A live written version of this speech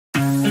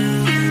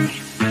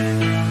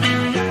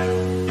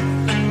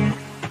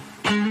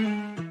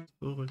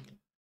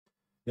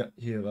Ja,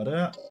 hier,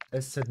 warte.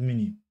 SZ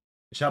Mini.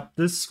 Ich hab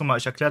das, guck mal,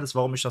 ich erkläre das,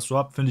 warum ich das so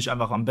hab, finde ich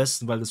einfach am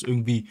besten, weil das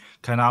irgendwie,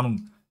 keine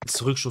Ahnung,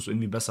 ist Rückschuss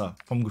irgendwie besser,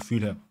 vom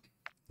Gefühl her.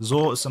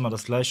 So ist immer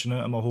das gleiche,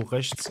 ne? Immer hoch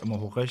rechts, immer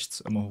hoch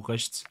rechts, immer hoch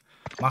rechts.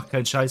 Mach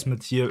keinen Scheiß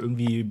mit hier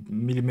irgendwie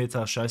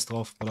Millimeter, Scheiß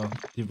drauf, oder?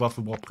 Die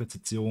Waffe braucht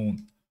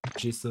Präzision.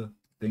 Verstehst du?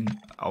 Ding,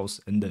 aus,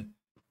 Ende.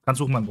 Kannst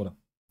suchen, mein Bruder.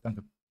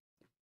 Danke.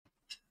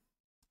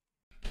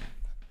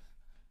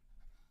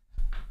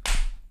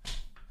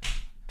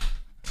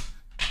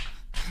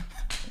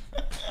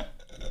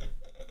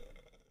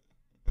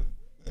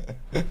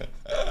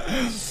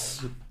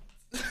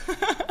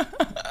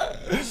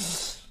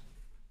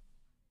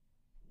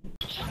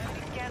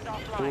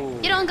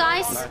 Get on,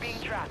 guys.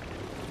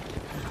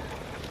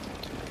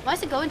 Why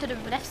is it going to the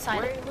left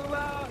side?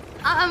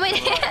 I'm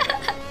waiting.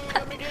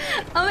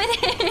 I'm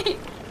waiting.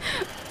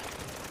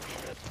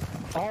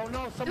 Oh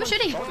no, Who was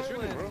shooting?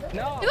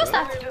 No. Who was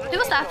that? Who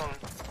was that?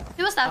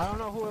 Who was I that? don't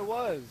know who it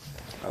was.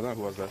 I don't know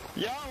who was that.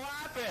 Yo, what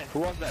happened? Who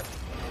was that?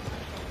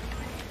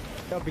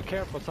 Yo, be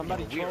careful.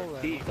 Somebody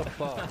trolling. What the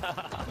fuck?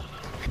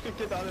 Get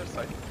the other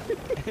side.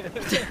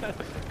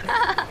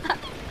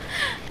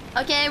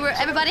 Okay, we're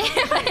everybody.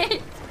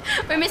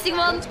 We're missing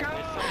one.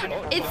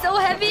 It's so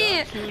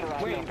heavy.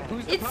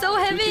 It's so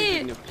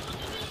heavy.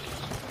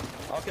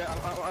 Okay,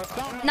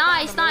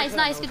 Nice, nice,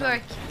 nice. Good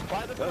work.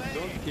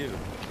 don't kill.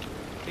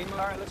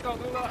 Alright, let's go,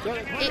 Lulla.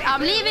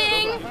 I'm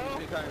leaving.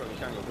 You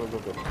can go, go.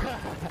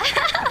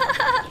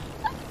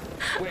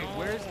 Wait,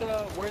 where's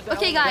the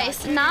Okay,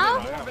 guys.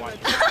 Now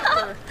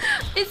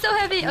it's so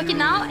heavy. Okay,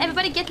 now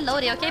everybody get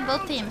loaded. Okay,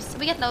 both teams.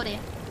 We get loaded.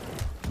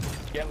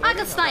 I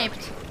got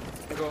sniped.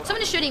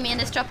 Somebody's shooting me in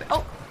this chopper.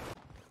 Oh.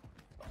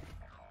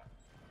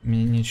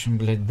 Мне нечем,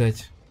 блядь,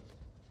 дать.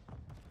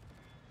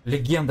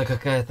 Легенда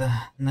какая-то.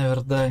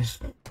 Never die.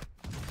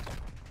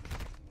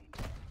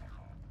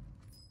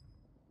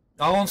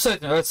 А он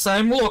с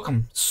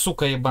аимлоком,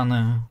 сука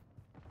ебаная.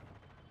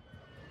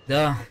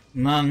 Да,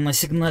 на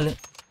сигнале.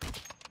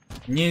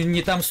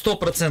 Не там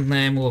 100%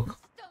 аимлок.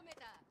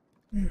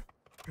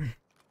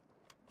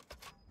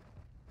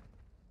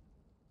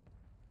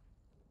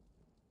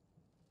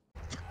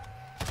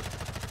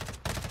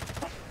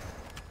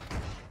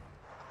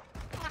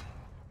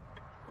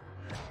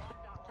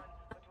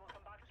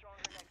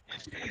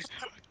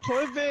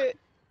 Clip it!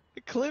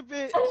 Clip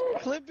it!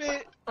 Clip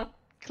it!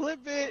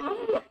 Clip it!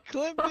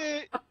 Clip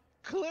it!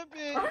 Clip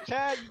it!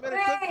 Chad, you better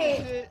clip this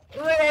shit!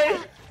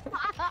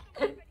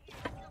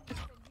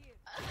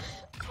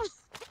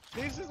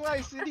 This is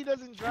why Cindy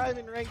doesn't drive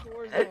in ranked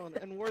Warzone,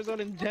 and Warzone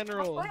in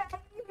general.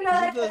 This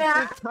is the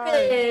 6th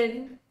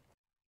time.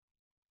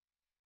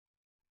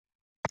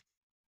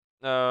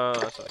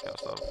 That's what I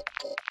cast off.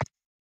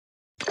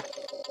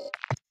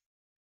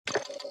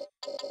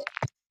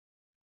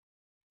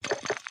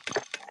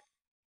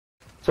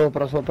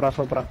 Sopra.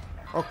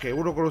 Ok,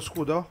 uno con lo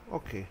scudo?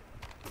 Ok.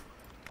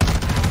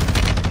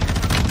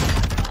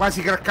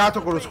 Quasi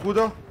craccato con lo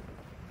scudo.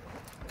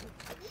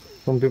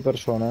 Sono più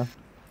persone.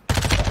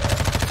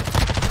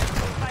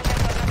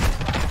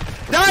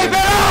 Dai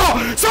però!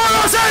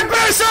 Sono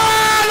sempre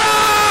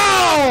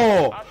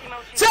solo!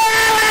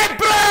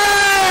 Sempre!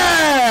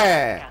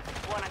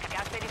 Buona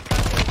cagata di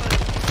scambio.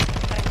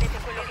 Prendete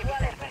quello che vi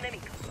serve.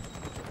 Nemico.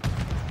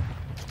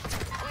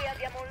 Qui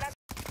abbiamo un lato.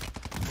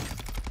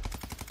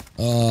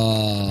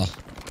 Ah,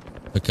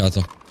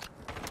 peccato.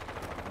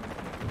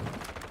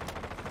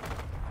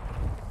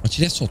 Ma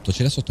ce l'ha sotto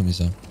mi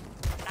sa.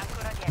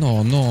 No.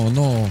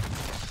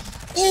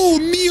 Oh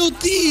mio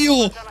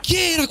Dio! Chi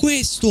era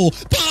questo?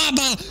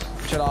 Baba!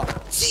 Ce l'ha.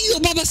 Zio,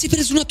 Baba si è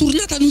preso una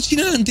tornata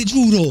allucinante,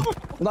 giuro!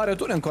 Dario,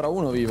 tu ne hai ancora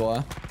uno vivo,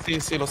 eh?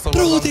 Sì, lo sto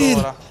guardando Brother!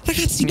 ora.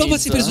 Ragazzi, Baba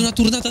si è preso una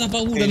tornata da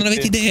paura, non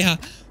avete idea!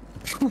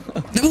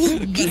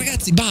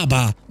 Ragazzi,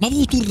 Baba! Ma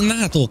avevo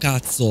tornato,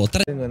 cazzo!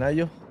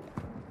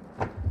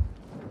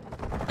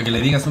 Que le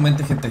diga a su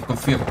mente, gente,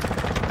 confío.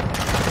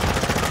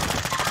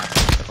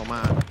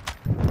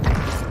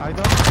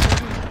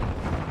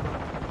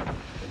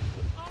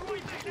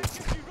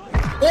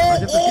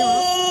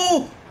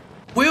 ¡Oh!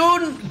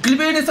 ¡Weón!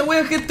 ¡Clipen esa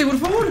wea, gente, por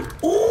favor!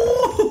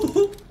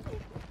 ¡Oh!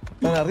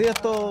 Bueno, arriba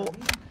esto.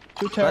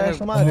 Escucha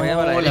eso, madre.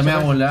 La me ha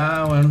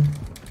volado, weón.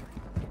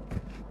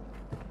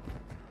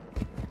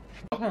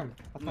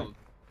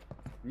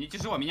 Не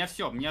тяжело, меня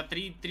все, меня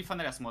три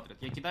фонаря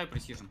смотрят. Я кидаю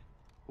пресижн.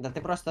 Да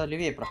ты просто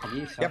левее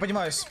проходи и все. Я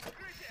поднимаюсь.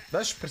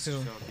 Дальше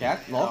пресижн.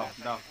 Как? Лоб?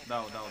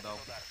 Дал.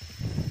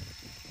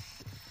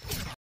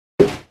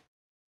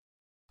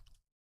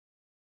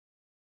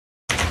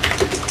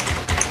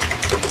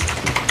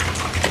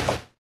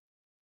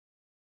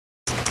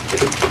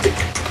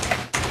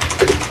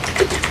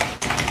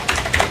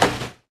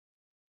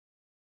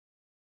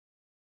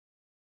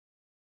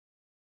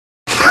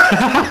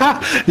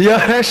 Yo,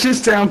 that shit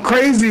sound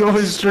crazy on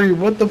his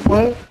stream. What the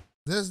fuck?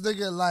 This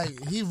nigga,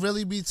 like, he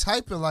really be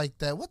typing like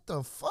that. What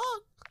the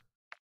fuck?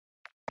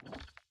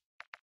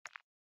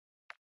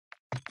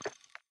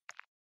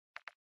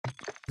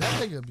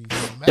 That nigga be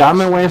mad. Yeah, I've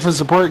been waiting for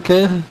support,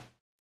 kid.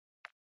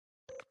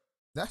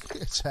 That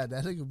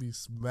nigga be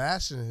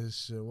smashing his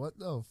shit. What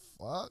the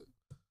fuck?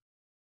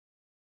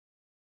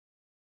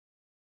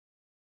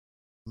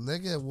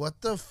 Nigga,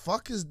 what the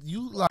fuck is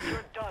you like?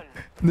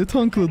 Ne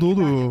tankladı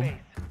oğlum?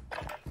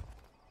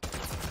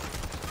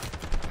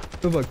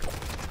 Bak.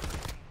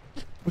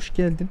 Hoş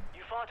geldin.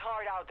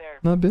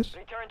 Ne haber?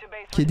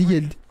 Kedi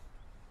geldi.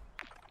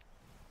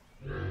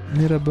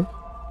 Merhaba.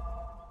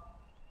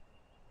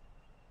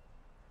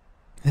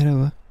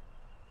 Merhaba.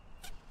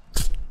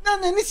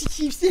 Ananı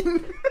sikeyim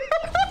seni.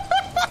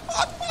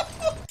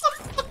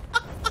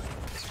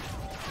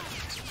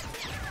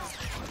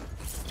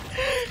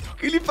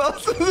 Klip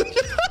alsana.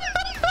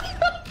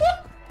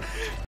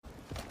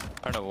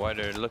 I don't know why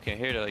they're looking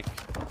here to like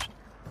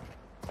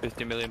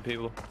 50 million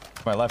people.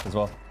 My left as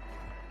well.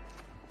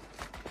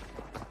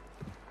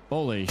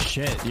 Holy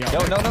shit. Yo,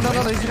 no,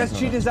 he's gonna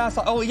cheat his ass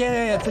off. Oh,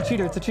 yeah, it's a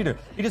cheater.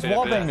 He just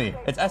wallbanged me.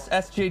 It's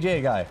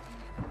SJJ guy.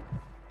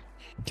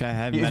 He's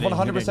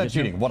 100%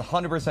 cheating.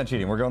 100%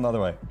 cheating. We're going the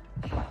other way.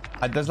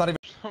 There's not even...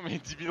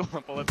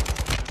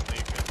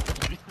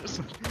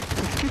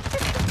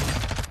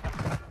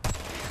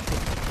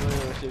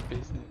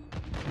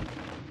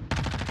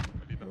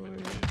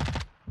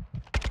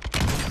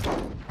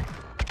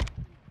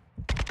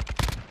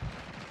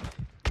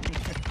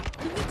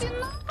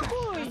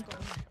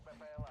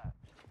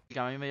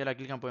 A mí me dio la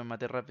click pues me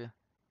maté rápido.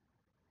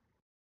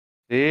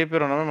 Sí,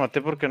 pero no me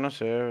maté porque no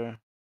sé, güey.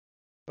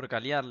 Por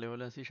calearle,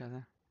 boludo, sí, ya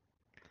sé.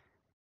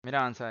 Mira,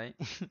 avanza ahí.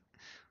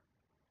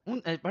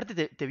 Aparte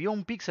te vio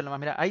un píxel nomás,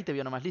 mira, ahí te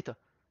vio nomás, listo.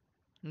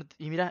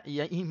 Y mira, y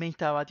ahí me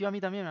instabatió a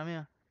mí también, mi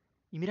amiga.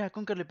 Y mira,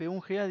 Conker le pegó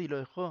un head y lo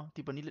dejó.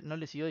 Tipo, no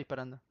le siguió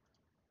disparando.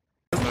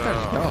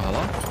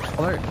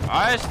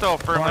 I still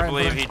firmly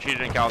believe he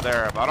cheated in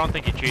Caldera, but I don't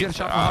think he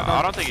cheated.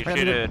 I don't think he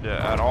cheated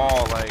at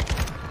all, like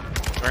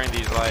during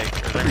these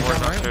during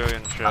Warzone 2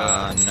 and shit. No,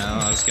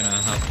 I was gonna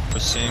help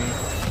ProErsiin.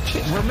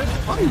 Shit, we're mid.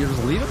 Oh, you're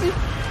just leaving me? You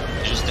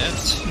just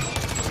dipped.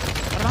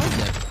 What did I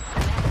get?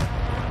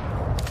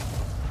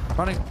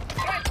 Running.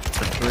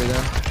 Three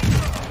there.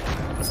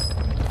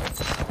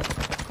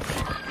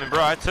 I mean,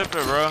 bro, I tipped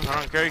it, bro. I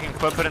don't care. You can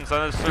clip it and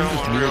send it to him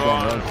whenever you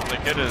want. The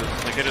kid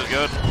is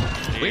good.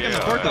 We got the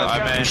forklift. I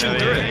mean,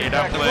 he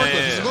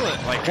definitely,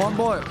 like, one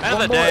boy. End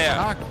of the day,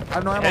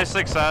 his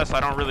success, I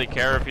don't really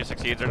care if he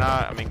succeeds or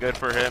not. I mean, good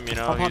for him, you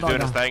know. He's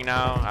doing his thing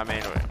now. I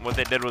mean, what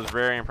they did was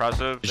very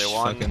impressive. They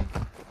won.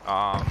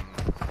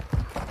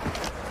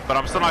 But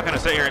I'm still not gonna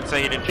sit here and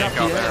say he didn't cheat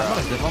out there.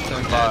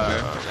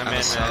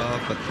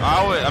 I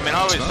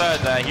always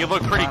said that he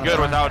looked pretty good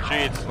without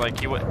cheats.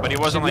 Like but he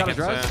wasn't like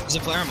insane. There's a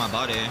flare on my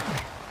body.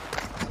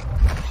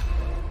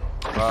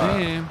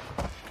 I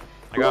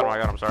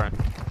got him. Sorry.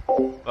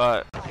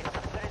 But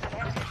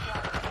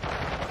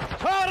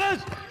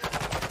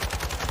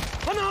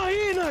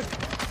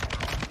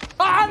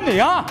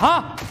عني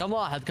ها كم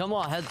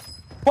واحد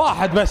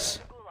واحد بس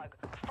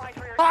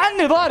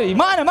عني ضاري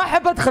ما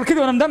احب ادخل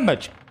كذا وانا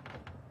مدمج.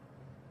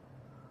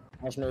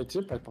 Можно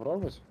идти,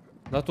 попробовать?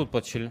 Да, тут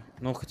подчили.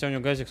 Ну, хотя у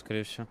него газик,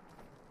 скорее всего.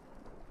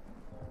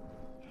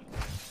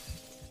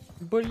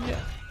 Бля.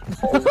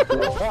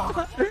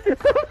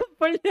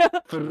 Бля.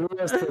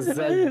 Просто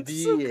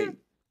забей.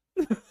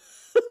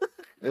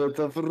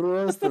 Это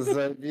просто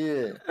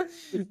забей.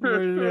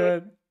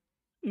 Блядь.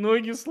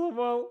 Ноги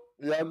сломал.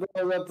 Я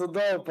думал, я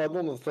туда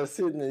упаду на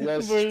соседний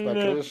ящик на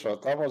крышу, а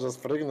там уже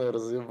спрыгну и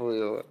разъебу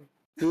его.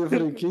 Ты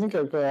прикинь,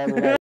 какой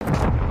онлайн.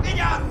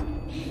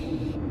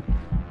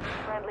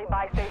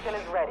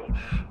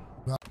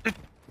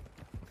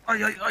 Ai.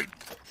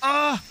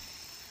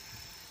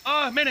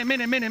 Mene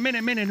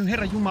nyt,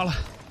 herra jumala.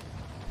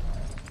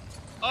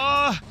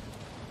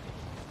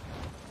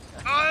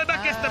 Mä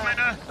kestä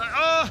mennä.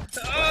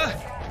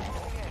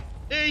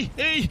 Ei.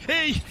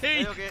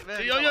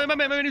 Joo, mä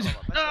menen nyt.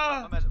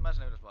 Mä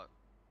sen ylös vaan.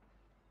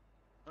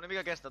 No niin,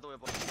 mikä kestää, tuu jo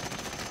pois.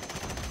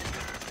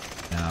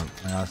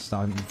 Ja,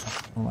 staan.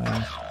 Oh my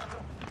god.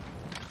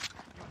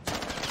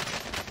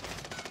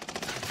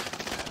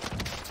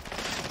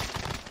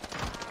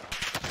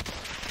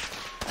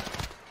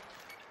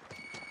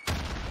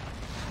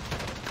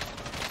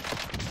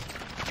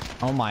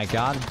 Oh my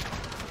god.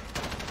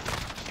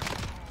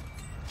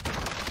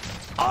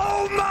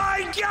 Oh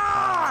my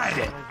god!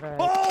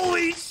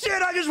 Holy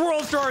shit, I just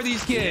world star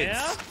these kids!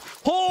 Yeah?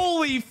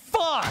 Holy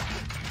fuck!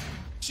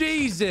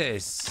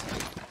 Jesus!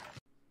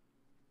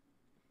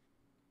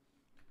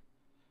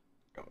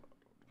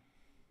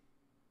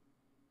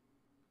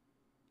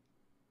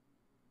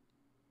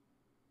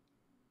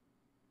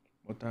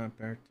 Botar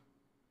perto.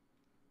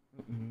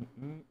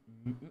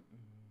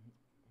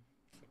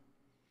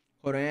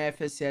 Coronha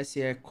FSS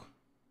Eco.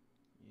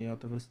 Em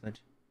alta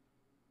velocidade.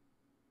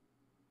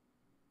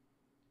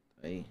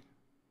 Aí.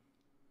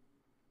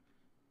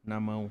 Na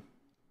mão.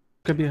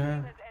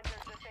 Кабига.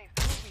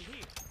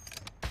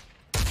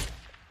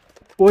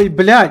 Ой,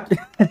 блядь.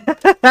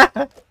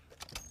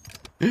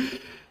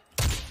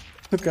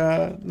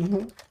 Сука.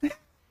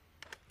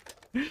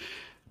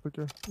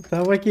 Это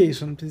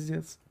вакейшн,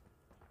 пиздец.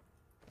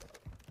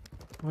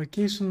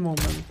 Вакейшн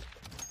момент.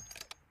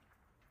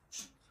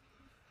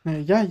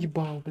 Я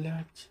ебал,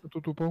 блядь.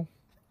 Тут упал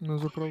на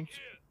заправке.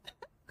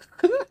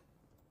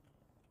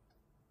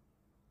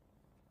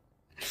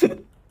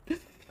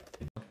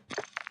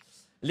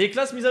 Les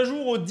classes mises à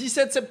jour au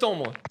 17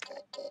 septembre.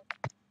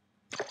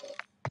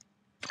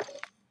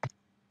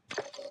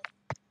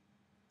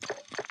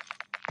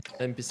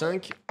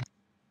 MP5.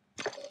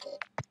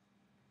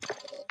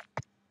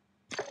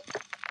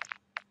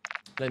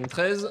 La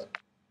M13.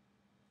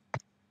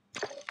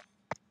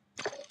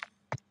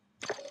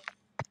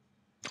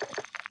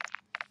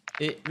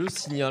 Et le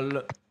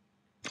signal.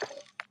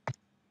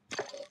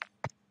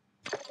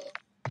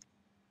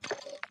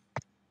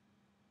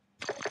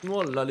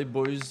 Voilà les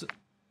boys.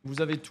 Vous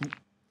avez tout.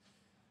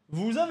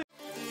 Vous avez...